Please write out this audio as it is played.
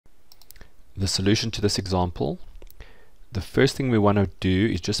the solution to this example, the first thing we want to do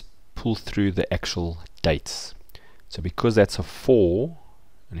is just pull through the actual dates. So because that's a 4,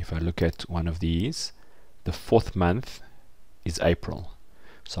 and if I look at one of these, the 4th month is April.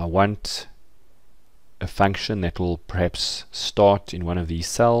 So I want a function that will perhaps start in one of these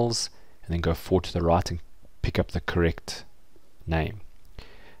cells and then go forward to the right and pick up the correct name.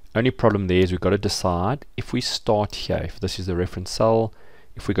 Only problem there is we've got to decide if we start here, if this is the reference cell,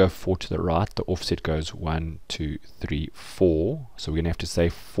 if we go forward to the right, the offset goes 1, 2, 3, 4. So we're going to have to say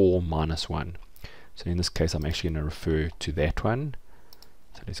 4 minus 1. So in this case, I'm actually going to refer to that one.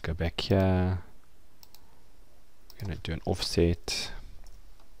 So let's go back here. We're going to do an offset.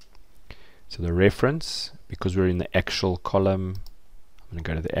 So the reference, because we're in the actual column, I'm going to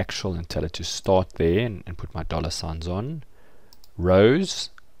go to the actual and tell it to start there and put my dollar signs on. Rows,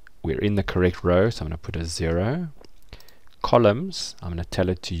 we're in the correct row, so I'm going to put a 0. Columns, I'm going to tell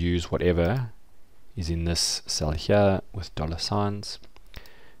it to use whatever is in this cell here with dollar signs.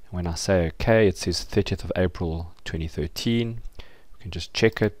 And when I say OK, it says 30th of April 2013. We can just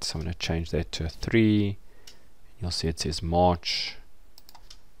check it. So I'm going to change that to a 3. You'll see it says March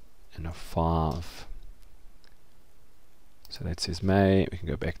and a 5. So that says May. We can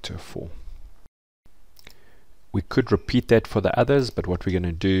go back to a 4. We could repeat that for the others, but what we're going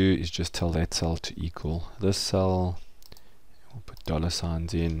to do is just tell that cell to equal this cell. We'll put dollar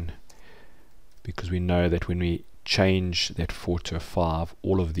signs in because we know that when we change that 4 to a 5,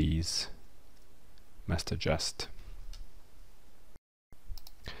 all of these must adjust.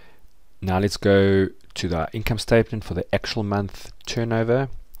 Now let's go to the income statement for the actual month turnover.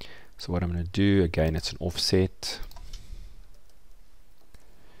 So what I'm going to do, again, it's an offset.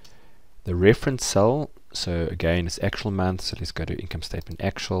 The reference cell, so again, it's actual month, so let's go to income statement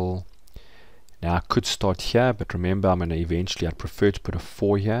actual. Now I could start here, but remember I'm going to eventually, I'd prefer to put a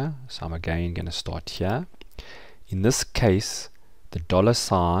 4 here, so I'm again going to start here. In this case, the dollar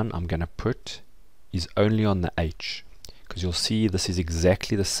sign I'm going to put is only on the H, because you'll see this is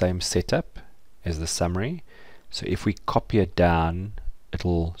exactly the same setup as the summary. So if we copy it down,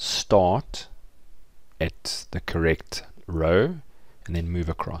 it'll start at the correct row and then move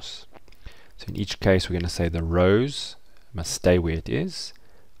across. So in each case we're going to say the rows must stay where it is.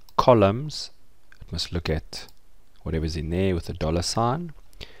 Columns, it must look at whatever's in there with the dollar sign.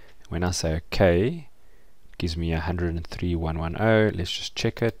 When I say OK, it gives me 103,110. Let's just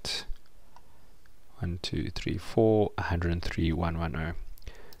check it. 1, 2, 3, 4, 103,110.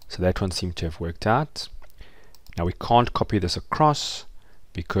 So that one seemed to have worked out. Now we can't copy this across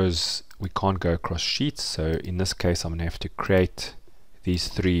because we can't go across sheets. So in this case I'm going to have to create these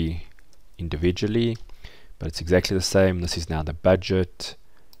 3 individually, but it's exactly the same. This is now the budget.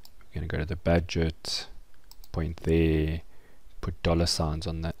 We're going to go to the budget, point there, put dollar signs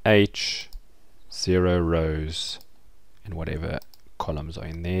on the H, 0 rows, and whatever columns are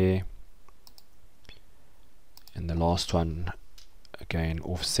in there. And the last one, again,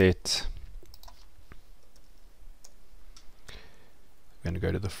 offset. We're going to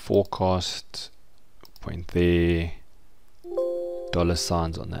go to the forecast, point there, dollar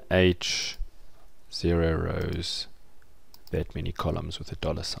signs on the H, 0 rows, that many columns with the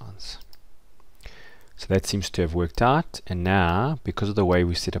dollar signs. So that seems to have worked out, and now because of the way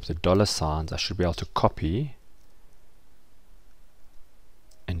we set up the dollar signs, I should be able to copy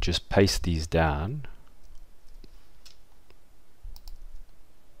and just paste these down.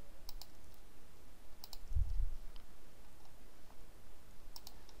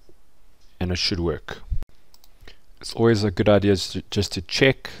 And it should work. It's always a good idea just to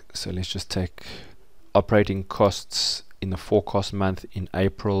check. So let's just take operating costs in the forecast month in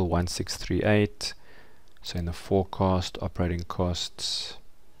April, 1638. So in the forecast, operating costs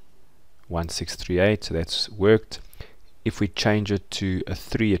 1638. So that's worked. If we change it to a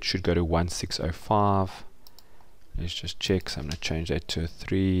 3, it should go to 1605. Let's just check. So I'm going to change that to a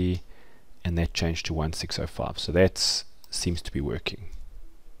 3, and that changed to 1605. So that seems to be working.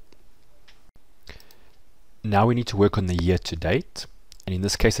 Now we need to work on the year to date, and in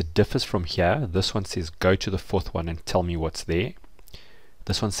this case it differs from here. This one says go to the 4th one and tell me what's there.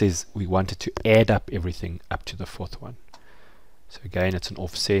 This one says we wanted to add up everything up to the 4th one. So again, it's an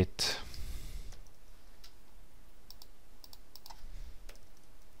offset.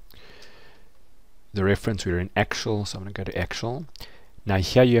 The reference, we're in actual, so I'm going to go to actual. Now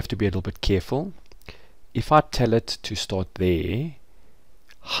here you have to be a little bit careful. If I tell it to start there,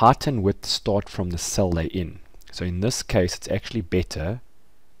 height and width start from the cell they're in. So in this case, it's actually better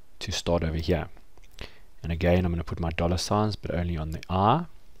to start over here. And again, I'm going to put my dollar signs, but only on the I.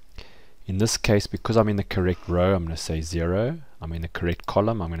 In this case, because I'm in the correct row, I'm going to say 0. I'm in the correct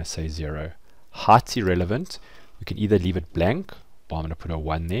column, I'm going to say 0. Height's irrelevant. We can either leave it blank, or I'm going to put a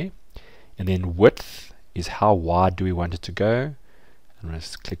 1 there. And then width is how wide do we want it to go. I'm going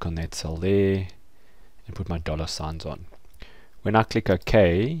to click on that cell there and put my dollar signs on. When I click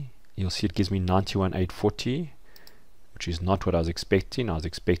OK, you'll see it gives me 91,840, which is not what I was expecting. I was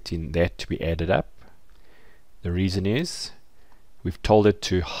expecting that to be added up. The reason is we've told it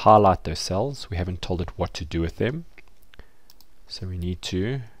to highlight those cells. We haven't told it what to do with them. So we need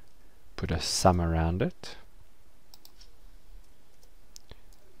to put a sum around it.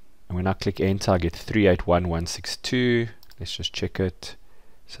 And when I click enter, I get 381162. Let's just check it.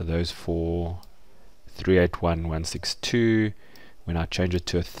 So those for 381162. When I change it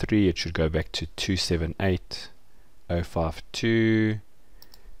to a 3, it should go back to 278052.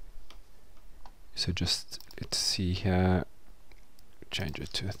 So just let's see here. Change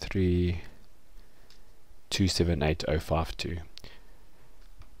it to a 3, 278052.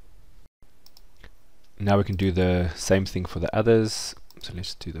 Now we can do the same thing for the others. So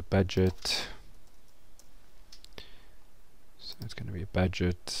let's do the budget. So it's going to be a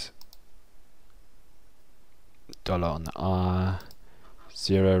budget. Dollar on the R.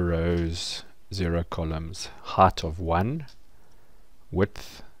 0 rows, 0 columns. Height of 1.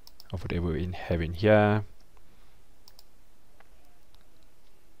 Width of whatever we have in here.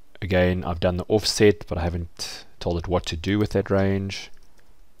 Again, I've done the offset, but I haven't told it what to do with that range.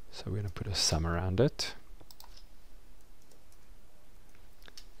 So we're going to put a sum around it.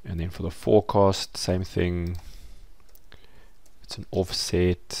 And then for the forecast, same thing. It's an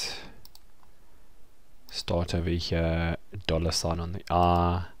offset. Start over here, dollar sign on the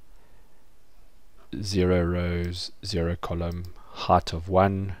R. 0 rows, 0 column. Height of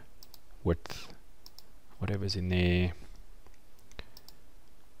 1. Width, whatever's in there.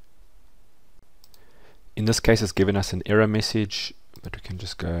 In this case, it's given us an error message, but we can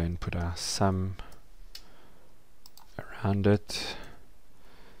just go and put our sum around it.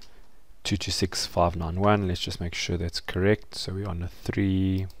 226591. Let's just make sure that's correct. So we're on a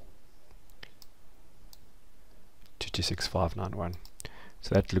 3. 226591.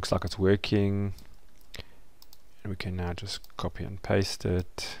 So that looks like it's working. And we can now just copy and paste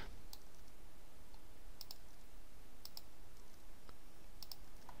it.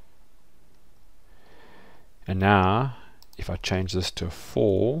 And now, if I change this to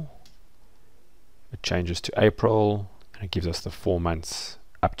 4, it changes to April, and it gives us the 4 months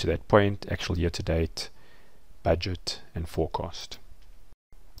up to that point, actual year to date, budget, and forecast.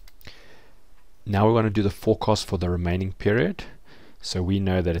 Now we want to do the forecast for the remaining period. So we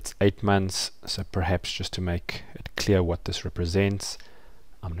know that it's 8 months, so perhaps just to make it clear what this represents,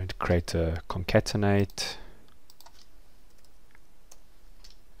 I'm going to create a concatenate,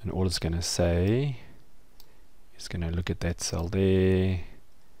 and all it's going to say, it's going to look at that cell there,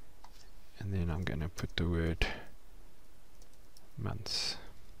 and then I'm going to put the word months.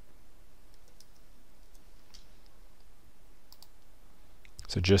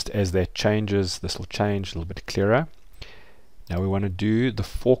 So just as that changes, this will change a little bit clearer. Now we want to do the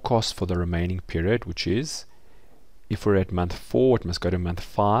forecast for the remaining period, which is, if we're at month 4, it must go to month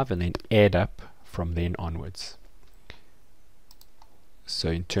 5 and then add up from then onwards. So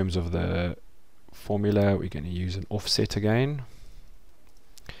in terms of the formula, we're going to use an offset again.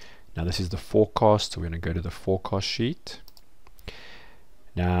 Now this is the forecast, so we're going to go to the forecast sheet.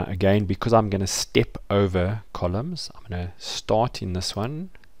 Now again, because I'm going to step over columns, I'm going to start in this one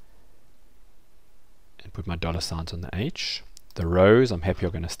and put my dollar signs on the H. The rows, I'm happy, are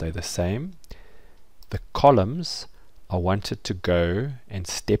going to stay the same. The columns, I wanted to go and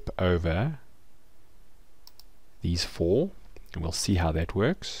step over these 4, and we'll see how that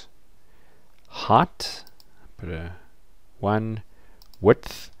works. Height, put a 1.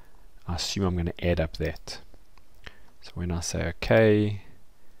 Width, I assume I'm going to add up that. So when I say OK,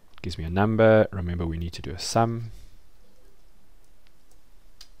 it gives me a number. Remember, we need to do a sum.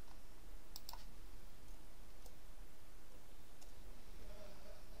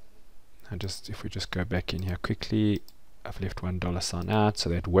 And just if we just go back in here quickly, I've left one dollar sign out, so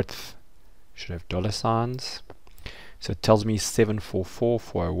that width should have dollar signs. So it tells me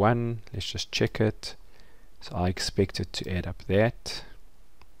 744401. Let's just check it. So I expect it to add up that.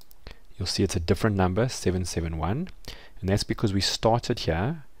 You'll see it's a different number, 771, and that's because we started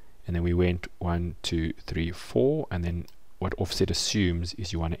here and then we went 1, 2, 3, 4, and then what offset assumes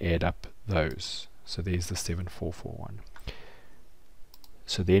is you want to add up those. So there's the 7441.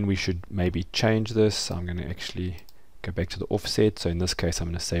 So then we should maybe change this. I'm going to actually go back to the offset. So in this case, I'm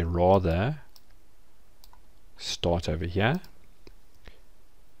going to say rather start over here.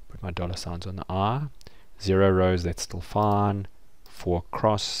 Put my dollar signs on the R. 0 rows, that's still fine. 4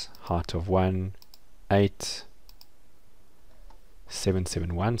 across, height of 1, 8, 7,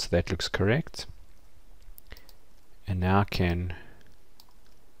 7, 1, so that looks correct. And now I can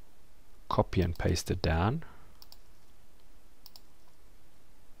copy and paste it down.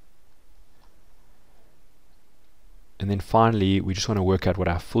 And then finally, we just want to work out what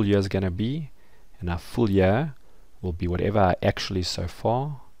our full year is going to be. And our full year will be whatever our actual is so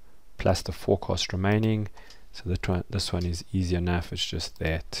far, plus the forecast remaining. So this one is easy enough. It's just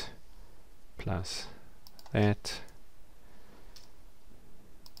that plus that.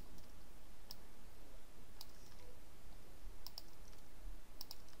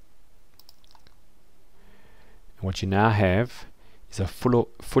 And what you now have is a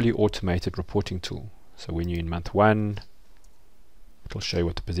fully automated reporting tool. So when you're in month 1, it will show you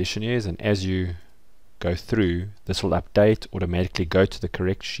what the position is, and as you go through, this will update, automatically go to the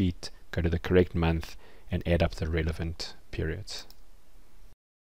correct sheet, go to the correct month, and add up the relevant periods.